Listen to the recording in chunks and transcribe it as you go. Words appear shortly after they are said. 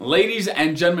Ladies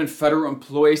and gentlemen, federal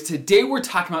employees, today we're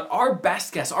talking about our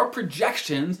best guess, our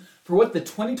projections for what the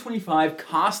 2025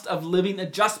 cost of living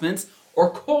adjustments,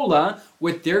 or COLA,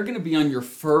 what they're going to be on your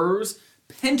FERS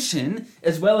pension,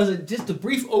 as well as just a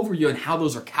brief overview on how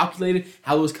those are calculated,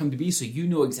 how those come to be, so you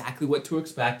know exactly what to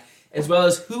expect, as well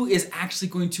as who is actually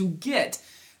going to get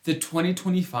the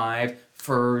 2025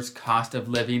 FERS cost of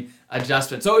living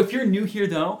adjustment. So if you're new here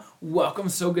though, welcome.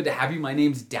 So good to have you. My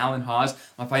name's Dallin Hawes.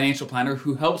 I'm a financial planner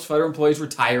who helps federal employees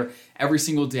retire every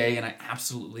single day, and I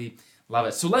absolutely love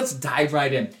it. So let's dive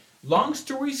right in. Long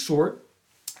story short,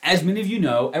 as many of you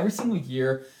know, every single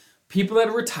year, people that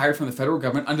are retired from the federal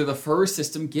government under the FERS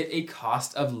system get a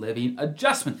cost of living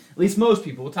adjustment. At least most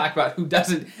people. We'll talk about who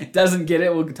doesn't get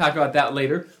it. We'll talk about that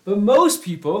later. But most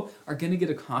people are going to get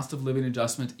a cost of living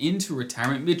adjustment into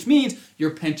retirement, which means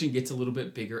your pension gets a little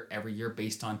bit bigger every year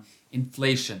based on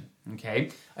inflation.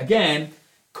 Okay? Again,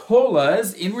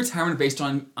 COLAs in retirement based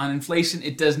on inflation.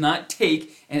 It does not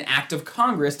take an act of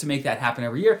Congress to make that happen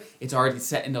every year. It's already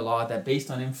set into law that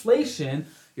based on inflation,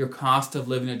 your cost of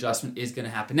living adjustment is going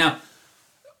to happen. Now,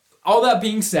 all that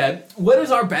being said, what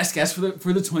is our best guess for the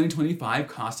 2025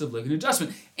 cost of living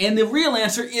adjustment? And the real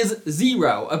answer is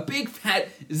zero. A big fat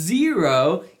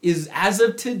zero is, as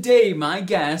of today, my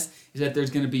guess is that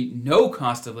there's going to be no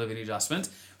cost of living adjustment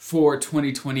for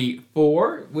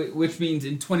 2024, which means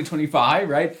in 2025,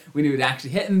 right, when it would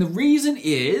actually hit. And the reason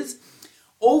is,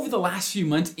 over the last few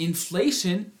months,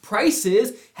 inflation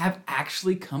prices have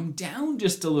actually come down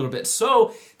just a little bit.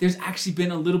 So there's actually been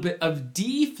a little bit of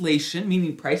deflation,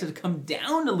 meaning prices have come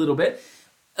down a little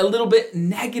bit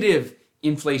negative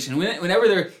inflation. Whenever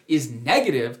there is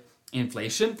negative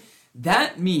inflation,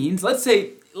 that means, let's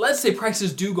say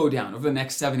prices do go down over the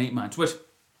next 7-8 months, which,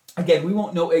 again, we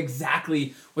won't know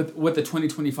exactly what the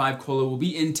 2025 COLA will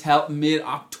be until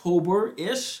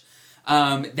mid-October-ish.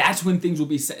 That's when things will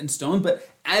be set in stone. But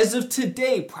as of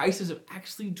today, prices have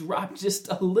actually dropped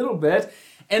just a little bit.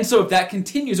 And so if that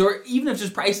continues, or even if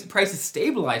just prices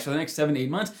stabilize for the next 7 to 8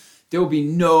 months, there will be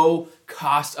no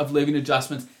cost of living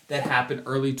adjustments that happen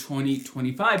early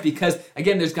 2025. Because,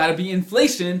 again, there's got to be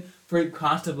inflation for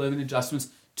cost of living adjustments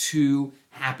to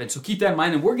happen. So keep that in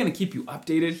mind, and we're going to keep you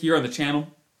updated here on the channel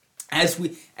as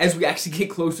we actually get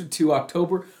closer to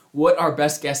October, what our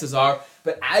best guesses are.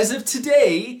 But as of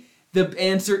today, the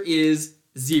answer is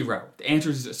zero. The answer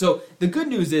is zero. So the good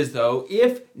news is, though,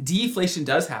 if deflation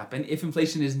does happen, if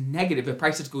inflation is negative, if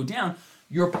prices go down,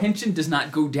 your pension does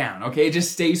not go down, okay? It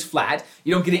just stays flat.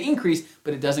 You don't get an increase,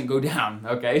 but it doesn't go down,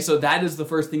 okay? So that is the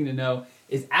first thing to know,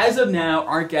 is as of now,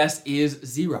 our guess is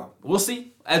zero. We'll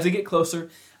see as we get closer,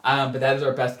 but that is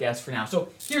our best guess for now. So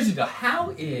here's the deal.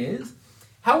 How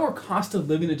are cost of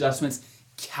living adjustments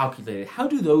calculated? How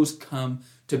do those come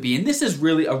to be? And this is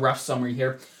really a rough summary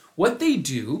here. What they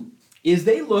do is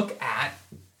they look at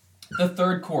the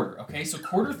third quarter, okay? So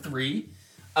quarter 3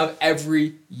 of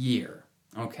every year,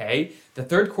 okay? The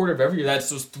third quarter of every year, that's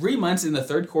those 3 months in the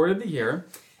third quarter of the year,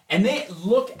 and they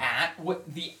look at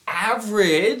what the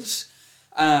average,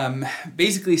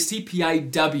 basically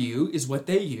CPIW is what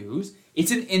they use.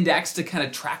 It's an index to kind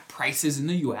of track prices in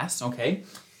the US, okay?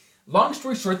 Long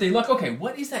story short, they look, okay,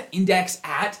 what is that index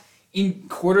at in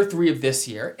quarter 3 of this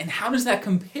year, and how does that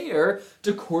compare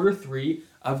to quarter 3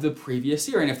 of the previous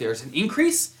year? And if there's an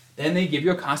increase, then they give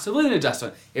you a cost of living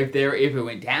adjustment. If it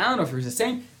went down, or if it was the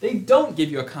same, they don't give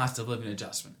you a cost of living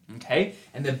adjustment, okay?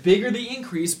 And the bigger the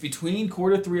increase between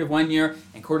quarter 3 of one year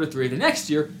and quarter 3 of the next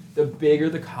year, the bigger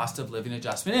the cost of living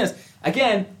adjustment is.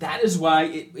 Again, that is why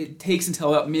it takes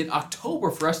until about mid-October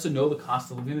for us to know the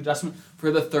cost of living adjustment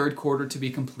for the third quarter to be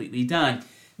completely done.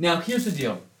 Now, here's the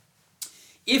deal.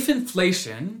 If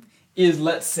inflation is,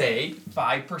 let's say,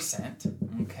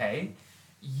 5%, okay,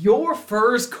 your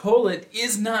FERS COLA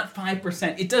is not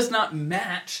 5%. It does not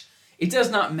match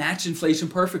inflation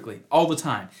perfectly all the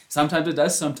time. Sometimes it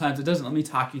does, sometimes it doesn't. Let me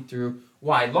talk you through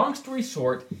why. Long story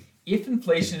short, if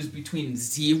inflation is between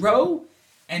 0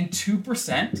 and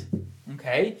 2%,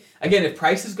 okay, again, if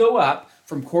prices go up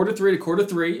from quarter 3 to quarter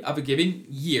 3 of a given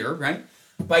year, right,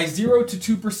 by 0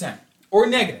 to 2%, or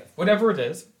negative, whatever it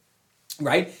is,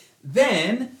 right,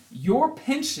 then your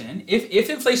pension, if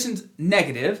inflation's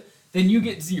negative, then you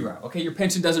get 0, okay? Your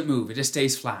pension doesn't move, it just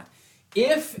stays flat.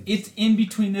 If it's in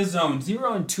between the zone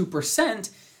 0 and 2%,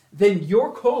 then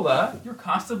your COLA, your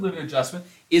cost of living adjustment,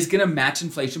 is going to match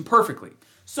inflation perfectly.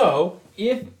 So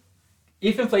if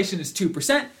inflation is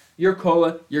 2%, your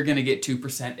COLA, you're going to get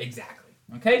 2% exactly,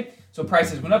 okay? So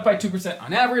prices went up by 2%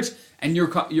 on average, and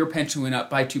your pension went up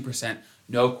by 2%,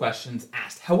 no questions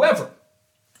asked. However,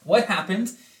 what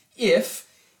happens if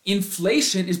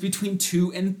inflation is between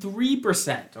 2 and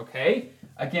 3%, okay?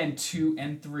 again, 2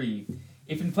 and 3.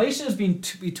 If inflation is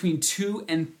between 2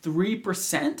 and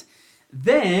 3%,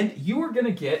 then you are going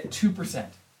to get 2%.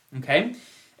 Okay?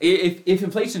 If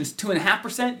inflation is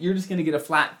 2.5%, you're just going to get a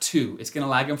flat 2. It's going to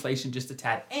lag inflation just a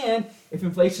tad. And if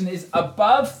inflation is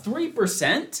above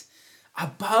 3%,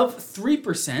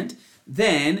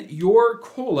 then your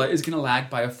COLA is going to lag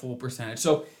by a full percentage.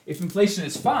 So if inflation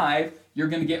is 5, you're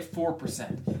going to get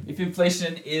 4%. If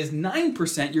inflation is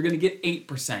 9%, you're going to get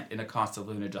 8% in a cost of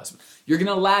living adjustment. You're going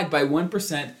to lag by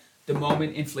 1% the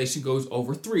moment inflation goes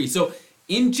over 3. So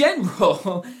in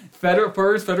general,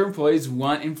 FERS, federal employees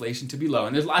want inflation to be low.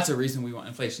 And there's lots of reasons we want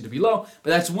inflation to be low, but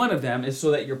that's one of them, is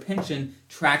so that your pension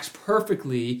tracks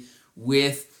perfectly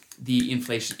with the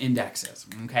inflation indexes.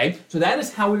 Okay? So that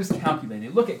is how it is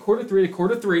calculated. Look at quarter 3 to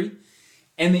quarter 3,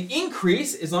 and the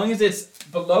increase, as long as it's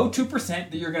below 2%,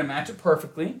 that you're going to match it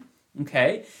perfectly.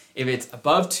 Okay? If it's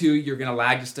above 2, you're going to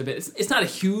lag just a bit. It's not a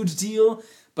huge deal,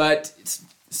 but it's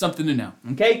something to know.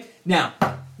 Okay? Now,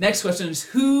 next question is,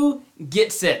 who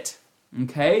gets it?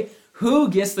 Okay? Who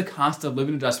gets the cost of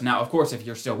living adjustment? Now, of course, if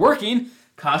you're still working,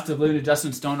 cost of living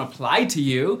adjustments don't apply to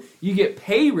you. You get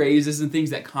pay raises and things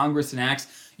that Congress enacts.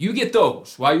 You get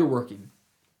those while you're working.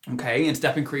 Okay? And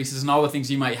step increases and all the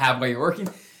things you might have while you're working.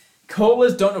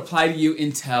 COLAs don't apply to you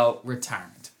until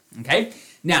retirement. Okay?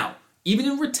 Now, even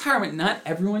in retirement, not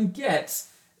everyone gets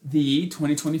the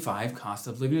 2025 cost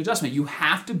of living adjustment. You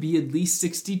have to be at least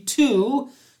 62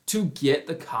 to get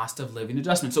the cost of living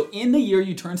adjustment. So in the year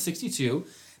you turn 62,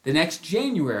 the next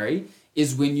January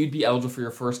is when you'd be eligible for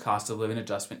your first cost of living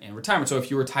adjustment in retirement. So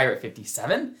if you retire at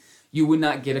 57, you would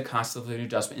not get a cost of living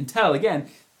adjustment until, again,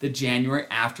 the January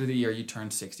after the year you turn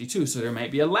 62. So there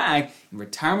might be a lag in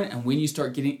retirement and when you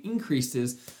start getting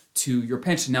increases to your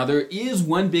pension. Now, there is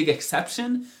one big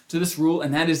exception to this rule,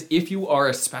 and that is if you are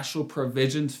a special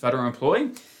provisions federal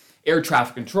employee, air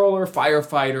traffic controller,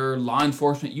 firefighter, law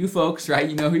enforcement, you folks, right?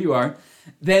 You know who you are.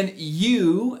 Then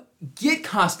you get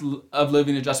cost of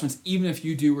living adjustments even if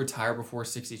you do retire before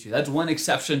 62. That's one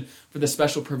exception for the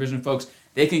special provision folks.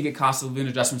 They can get cost of living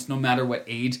adjustments no matter what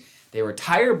age they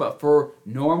retire, but for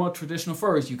normal traditional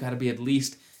FERS, you got to be at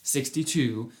least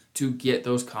 62 to get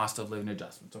those cost of living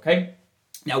adjustments, okay?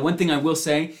 Now, one thing I will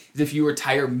say is if you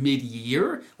retire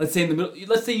mid-year, let's say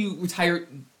you retire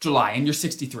July and you're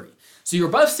 63. So you're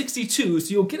above 62, so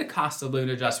you'll get a cost of living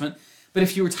adjustment. But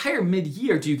if you retire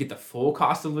mid-year, do you get the full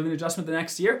cost of living adjustment the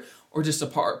next year or just a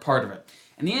part of it?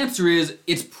 And the answer is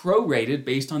it's prorated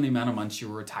based on the amount of months you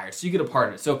were retired. So you get a part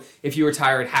of it. So if you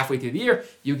retire halfway through the year,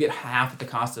 you get half of the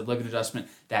cost of living adjustment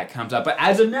that comes up. But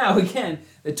as of now, again,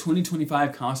 the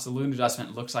 2025 cost of living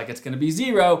adjustment looks like it's going to be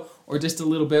 0 or just a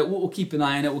little bit. We'll keep an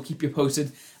eye on it. We'll keep you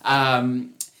posted.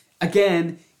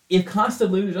 Again, if cost of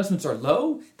living adjustments are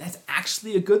low, that's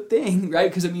actually a good thing,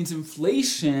 right? Because it means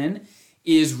inflation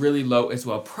is really low as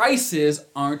well. Prices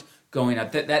aren't going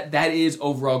up. That is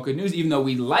overall good news, even though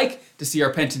we like to see our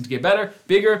pensions get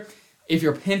bigger. If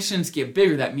your pensions get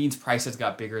bigger, that means prices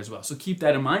got bigger as well. So keep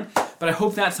that in mind. But I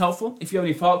hope that's helpful. If you have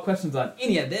any follow-up questions on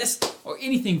any of this or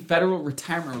anything federal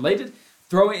retirement related,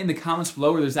 throw it in the comments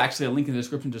below where there's actually a link in the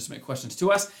description to submit questions to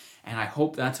us. And I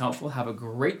hope that's helpful. Have a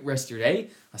great rest of your day.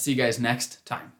 I'll see you guys next time.